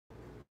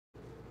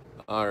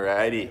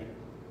Alrighty.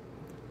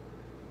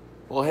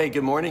 Well, hey,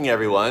 good morning,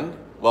 everyone.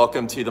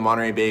 Welcome to the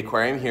Monterey Bay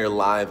Aquarium here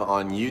live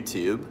on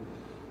YouTube.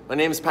 My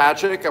name is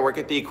Patrick. I work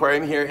at the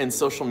aquarium here in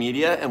social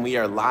media, and we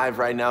are live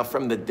right now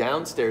from the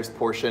downstairs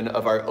portion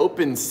of our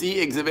open sea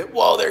exhibit.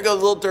 Whoa, there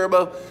goes a little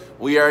turbo.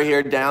 We are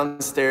here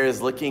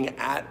downstairs looking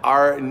at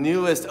our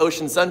newest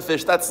ocean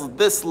sunfish. That's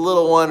this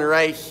little one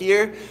right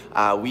here.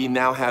 We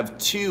now have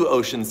two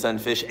ocean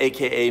sunfish,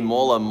 aka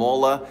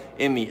Mola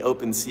in the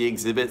open sea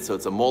exhibit. So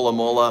it's a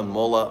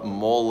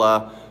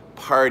Mola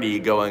party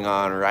going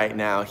on right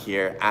now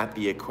here at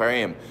the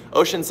aquarium.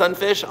 Ocean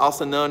sunfish,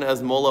 also known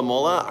as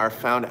Mola, are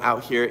found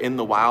out here in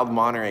the wild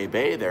Monterey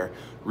Bay. They're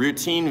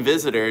routine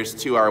visitors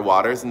to our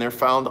waters, and they're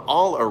found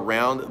all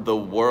around the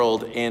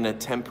world in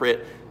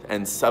temperate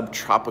and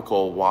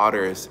subtropical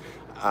waters.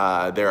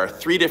 There are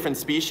 3 different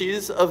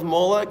species of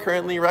Mola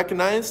currently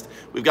recognized.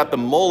 We've got the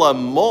Mola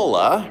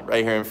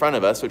right here in front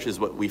of us, which is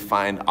what we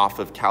find off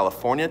of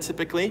California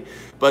typically.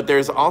 But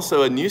there's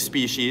also a new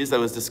species that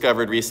was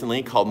discovered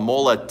recently called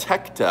Mola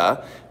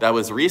tecta that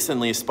was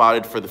recently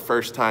spotted for the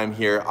first time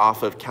here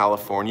off of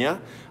California,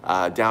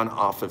 down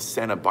off of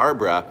Santa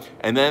Barbara.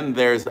 And then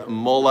there's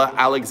Mola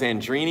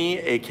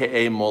alexandrini,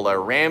 aka Mola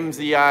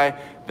ramsey,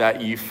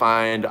 that you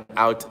find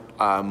out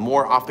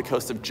more off the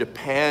coast of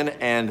Japan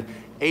and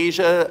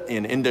Asia,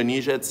 in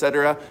Indonesia,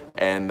 etc.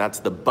 And that's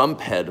the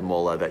bumphead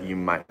Mola that you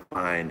might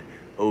find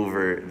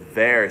over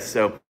there.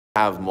 So we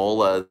have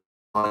Molas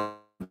on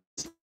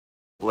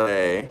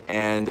display,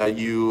 and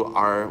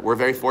we're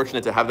very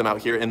fortunate to have them out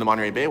here in the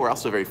Monterey Bay. We're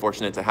also very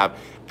fortunate to have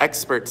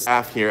expert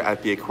staff here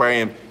at the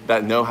aquarium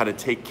that know how to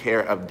take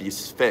care of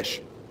these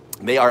fish.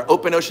 They are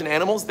open ocean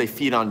animals. They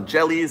feed on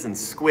jellies and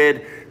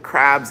squid,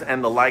 crabs,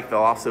 and the like. They'll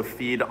also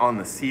feed on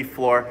the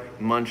seafloor,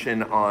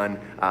 munching on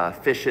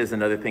fishes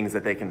and other things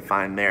that they can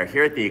find there.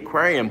 Here at the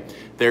aquarium,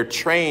 they're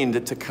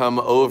trained to come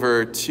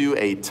over to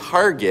a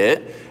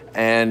target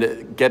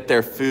and get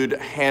their food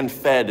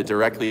hand-fed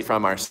directly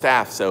from our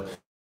staff. So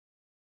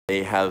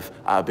they have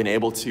been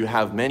able to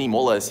have many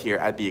molas here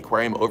at the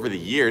aquarium over the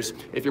years.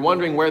 If you're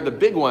wondering where the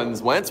big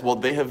ones went, well,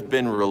 they have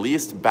been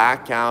released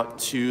back out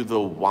to the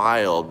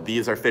wild.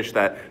 These are fish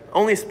that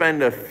only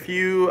spend a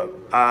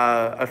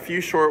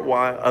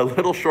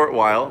little short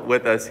while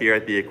with us here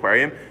at the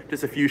aquarium,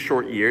 just a few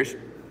short years,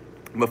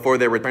 before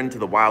they return to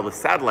the wild with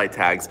satellite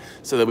tags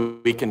so that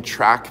we can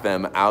track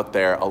them out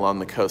there along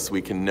the coast so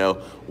we can know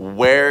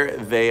where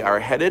they are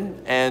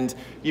headed. And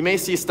you may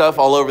see stuff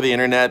all over the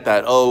internet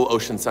that, oh,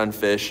 ocean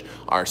sunfish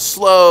are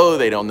slow,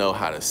 they don't know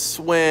how to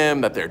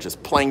swim, that they're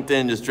just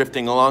plankton, just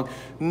drifting along.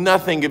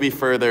 Nothing could be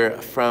further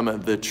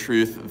from the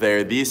truth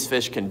there. These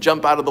fish can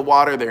jump out of the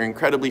water. They're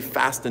incredibly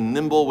fast and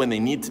nimble when they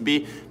need to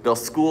be. They'll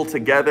school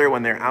together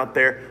when they're out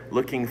there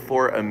looking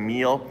for a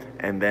meal,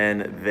 and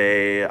then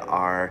they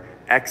are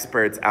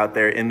experts out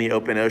there in the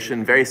open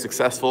ocean, very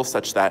successful,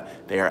 such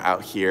that they are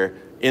out here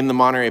in the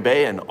Monterey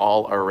Bay and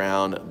all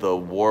around the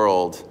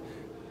world.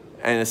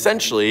 And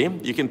essentially,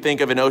 you can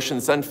think of an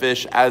ocean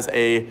sunfish as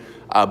a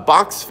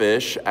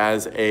boxfish,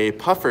 as a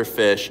puffer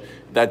fish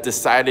that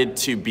decided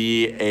to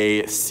be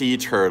a sea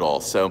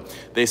turtle. So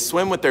they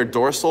swim with their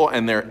dorsal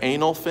and their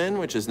anal fin,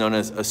 which is known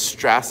as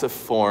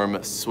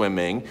ostraciform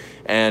swimming.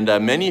 And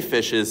many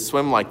fishes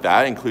swim like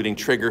that, including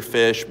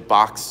triggerfish,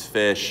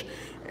 boxfish,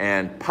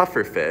 and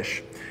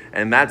pufferfish,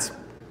 and that's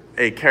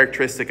a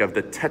characteristic of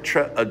the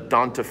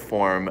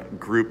tetraodontiform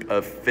group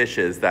of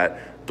fishes,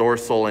 that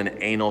dorsal and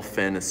anal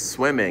fin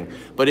swimming.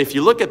 But if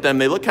you look at them,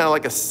 they look kind of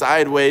like a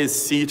sideways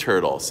sea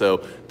turtle. So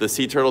the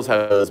sea turtles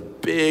have those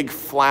big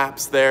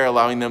flaps there,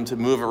 allowing them to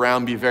move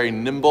around, be very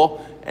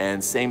nimble,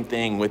 and same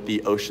thing with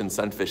the ocean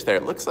sunfish there.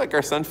 It looks like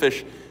our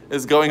sunfish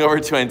is going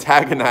over to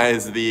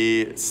antagonize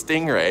the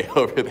stingray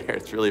over there.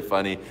 It's really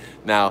funny.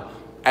 Now,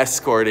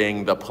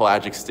 escorting the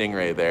pelagic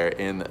stingray there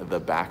in the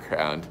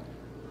background.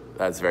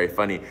 That's very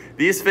funny.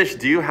 These fish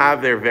do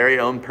have their very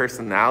own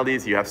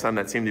personalities. You have some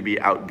that seem to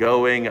be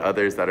outgoing,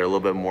 others that are a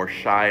little bit more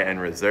shy and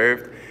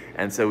reserved.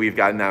 And so we've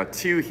got now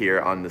 2 here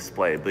on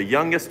display. The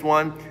youngest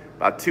one,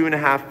 about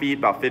 2.5 feet,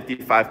 about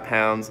 55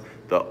 pounds.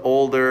 The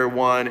older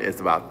one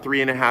is about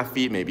 3.5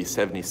 feet, maybe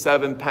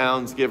 77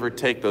 pounds, give or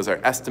take. Those are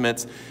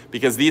estimates,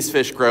 because these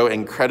fish grow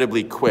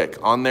incredibly quick.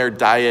 On their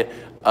diet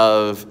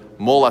of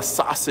Mola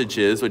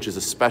sausages, which is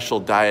a special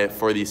diet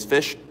for these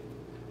fish,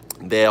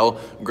 they'll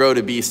grow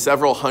to be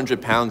several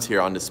hundred pounds here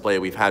on display.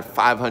 We've had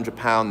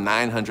 500-pound,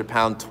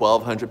 900-pound,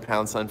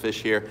 1,200-pound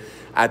sunfish here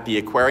at the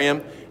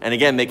aquarium. And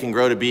again, they can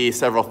grow to be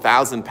several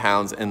thousand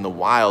pounds in the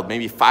wild,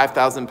 maybe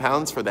 5,000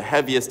 pounds for the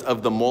heaviest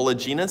of the Mola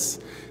genus.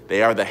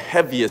 They are the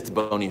heaviest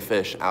bony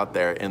fish out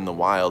there in the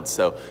wild.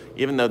 So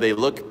even though they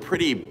look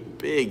pretty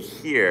big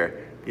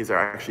here, these are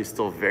actually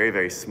still very,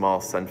 very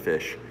small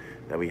sunfish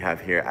that we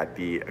have here at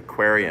the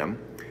aquarium.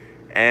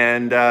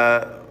 And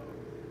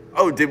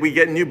Oh, did we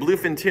get new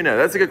bluefin tuna?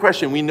 That's a good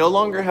question. We no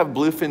longer have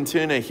bluefin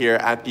tuna here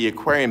at the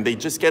aquarium. They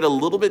just get a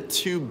little bit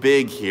too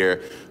big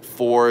here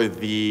for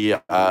the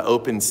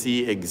open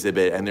sea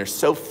exhibit, and they're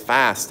so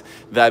fast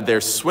that their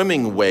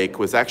swimming wake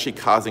was actually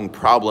causing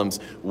problems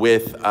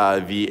with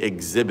the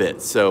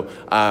exhibit. So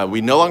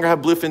we no longer have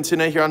bluefin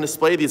tuna here on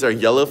display. These are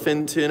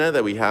yellowfin tuna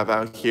that we have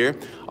out here,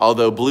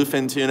 although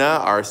bluefin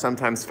tuna are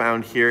sometimes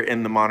found here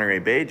in the Monterey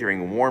Bay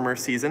during warmer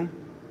season.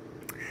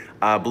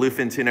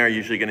 Bluefin tuna are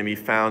usually going to be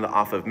found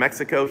off of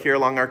Mexico here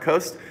along our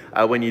coast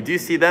when you do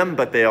see them,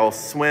 but they all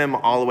swim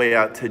all the way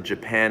out to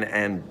Japan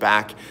and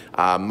back,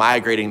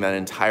 migrating that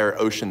entire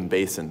ocean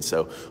basin.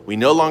 So we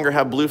no longer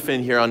have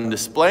bluefin here on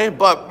display,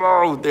 but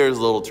oh, there's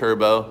little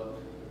Turbo.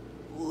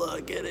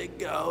 Look at it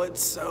go,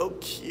 it's so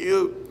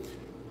cute.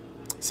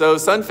 So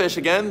sunfish,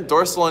 again,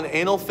 dorsal and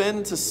anal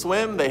fin to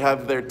swim. They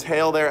have their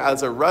tail there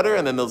as a rudder,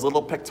 and then those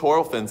little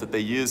pectoral fins that they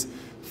use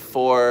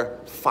for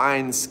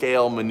fine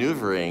scale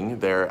maneuvering.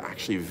 They're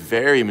actually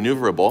very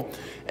maneuverable.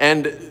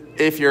 And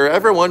if you're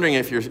ever wondering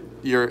if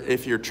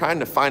you're trying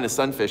to find a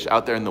sunfish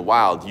out there in the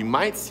wild, you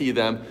might see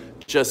them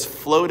just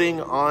floating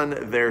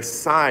on their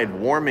side,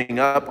 warming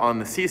up on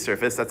the sea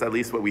surface. That's at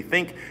least what we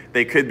think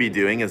they could be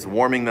doing, is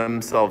warming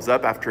themselves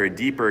up after a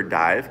deeper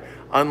dive.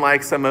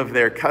 Unlike some of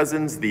their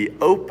cousins, the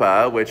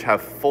Opa, which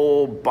have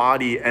full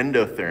body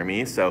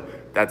endothermy, so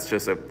that's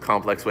just a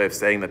complex way of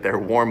saying that they're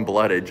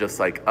warm-blooded, just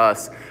like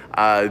us.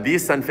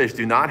 These sunfish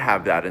do not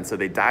have that, and so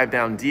they dive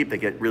down deep, they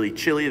get really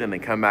chilly, then they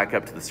come back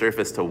up to the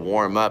surface to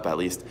warm up. At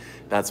least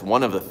that's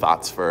one of the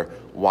thoughts for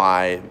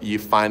why you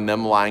find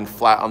them lying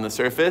flat on the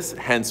surface,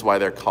 hence why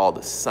they're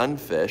called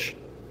sunfish.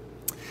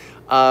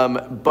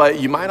 But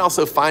you might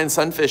also find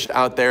sunfish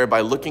out there by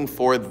looking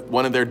for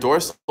one of their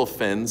dorsal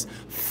fins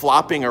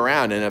flopping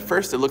around. And at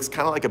first it looks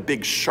kind of like a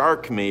big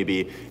shark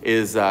maybe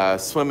is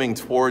swimming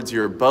towards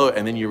your boat,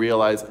 and then you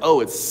realize, oh,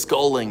 it's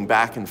sculling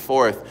back and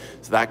forth.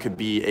 So that could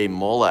be a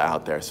mola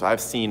out there. So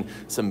I've seen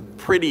some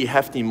pretty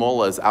hefty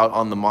molas out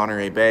on the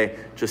Monterey Bay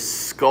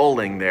just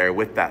sculling there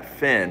with that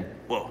fin.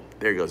 Whoa,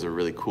 there goes a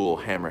really cool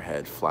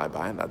hammerhead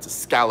flyby. That's a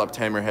scalloped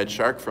hammerhead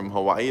shark from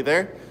Hawaii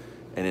there,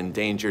 an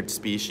endangered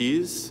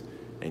species.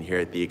 And here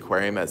at the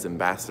aquarium as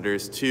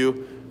ambassadors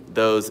to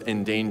those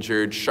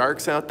endangered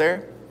sharks out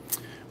there.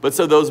 But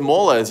so those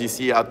molas you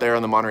see out there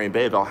on the Monterey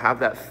Bay, they'll have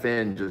that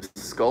fin just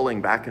sculling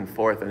back and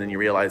forth, and then you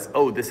realize,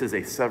 oh, this is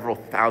a several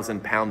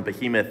thousand-pound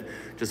behemoth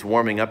just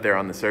warming up there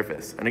on the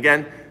surface. And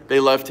again,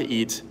 they love to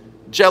eat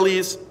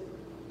jellies.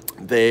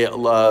 They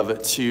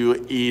love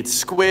to eat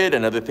squid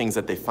and other things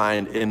that they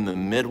find in the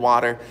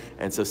midwater.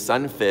 And so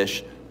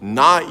sunfish,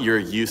 not your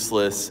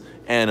useless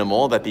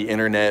animal that the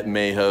internet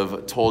may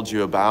have told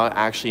you about,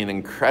 actually an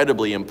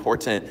incredibly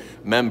important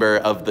member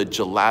of the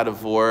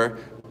gelativore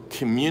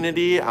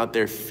community out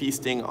there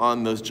feasting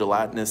on those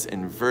gelatinous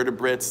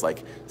invertebrates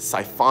like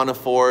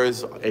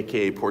siphonophores,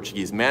 aka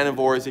Portuguese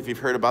manivores, if you've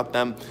heard about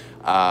them,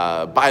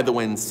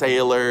 by-the-wind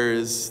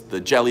sailors, the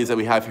jellies that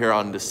we have here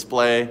on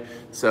display.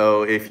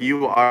 So if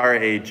you are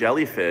a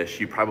jellyfish,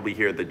 you probably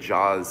hear the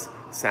Jaws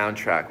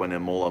soundtrack when a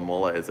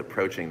mola is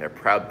approaching. They're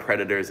proud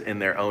predators in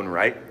their own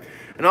right.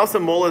 And also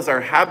molas are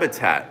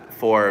habitat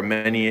for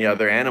many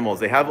other animals.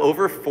 They have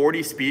over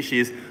 40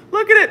 species.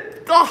 Look at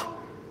it. Oh,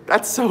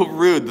 that's so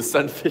rude. The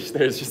sunfish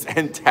there is just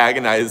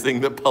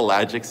antagonizing the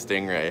pelagic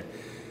stingray.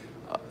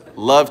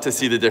 Love to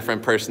see the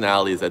different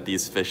personalities that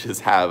these fishes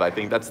have. I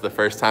think that's the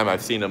first time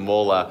I've seen a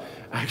mola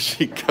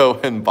actually go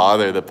and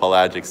bother the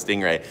pelagic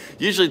stingray.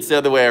 Usually it's the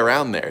other way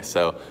around there.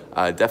 So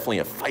definitely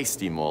a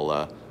feisty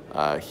mola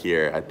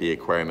here at the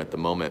aquarium at the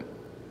moment.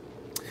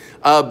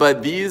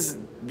 But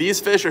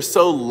these fish are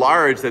so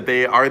large that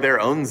they are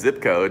their own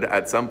zip code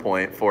at some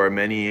point for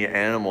many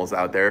animals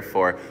out there,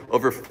 for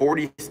over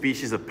 40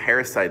 species of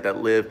parasite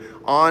that live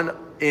on,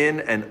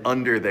 in, and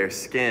under their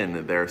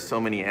skin. There are so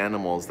many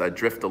animals that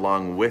drift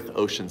along with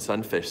ocean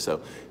sunfish,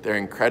 so they're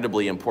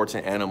incredibly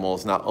important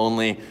animals, not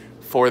only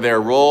for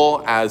their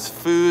role as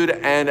food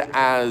and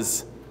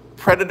as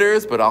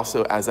predators, but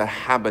also as a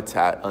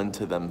habitat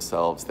unto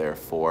themselves there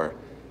for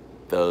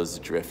those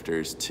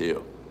drifters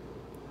too.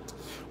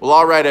 Well,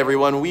 all right,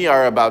 everyone, we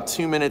are about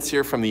 2 minutes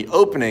here from the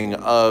opening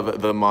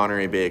of the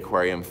Monterey Bay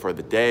Aquarium for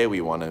the day. We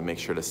want to make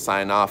sure to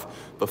sign off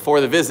before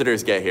the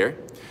visitors get here.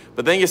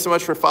 But thank you so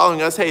much for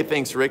following us. Hey,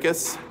 thanks,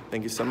 Rickus.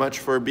 Thank you so much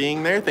for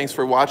being there. Thanks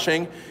for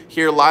watching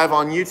here live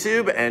on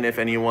YouTube. And if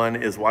anyone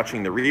is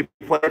watching the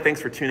replay, thanks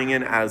for tuning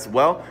in as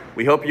well.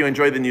 We hope you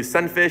enjoy the new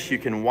sunfish. You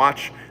can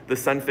watch the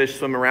sunfish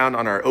swim around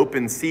on our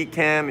open sea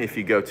cam. If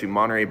you go to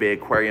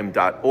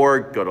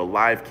montereybayaquarium.org, go to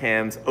live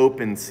cams,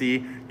 open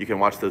sea, you can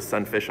watch those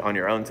sunfish on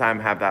your own time.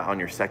 Have that on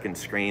your second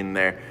screen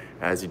there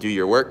as you do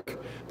your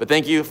work. But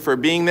thank you for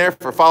being there,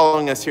 for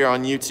following us here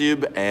on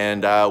YouTube,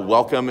 and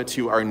welcome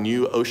to our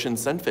new ocean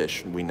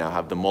sunfish. We now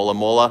have the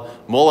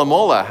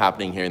Mola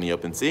happening here in the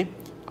open sea.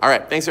 All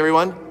right, thanks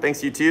everyone.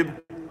 Thanks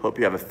YouTube. Hope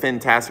you have a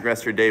fantastic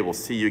rest of your day. We'll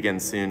see you again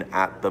soon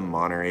at the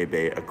Monterey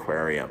Bay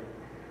Aquarium.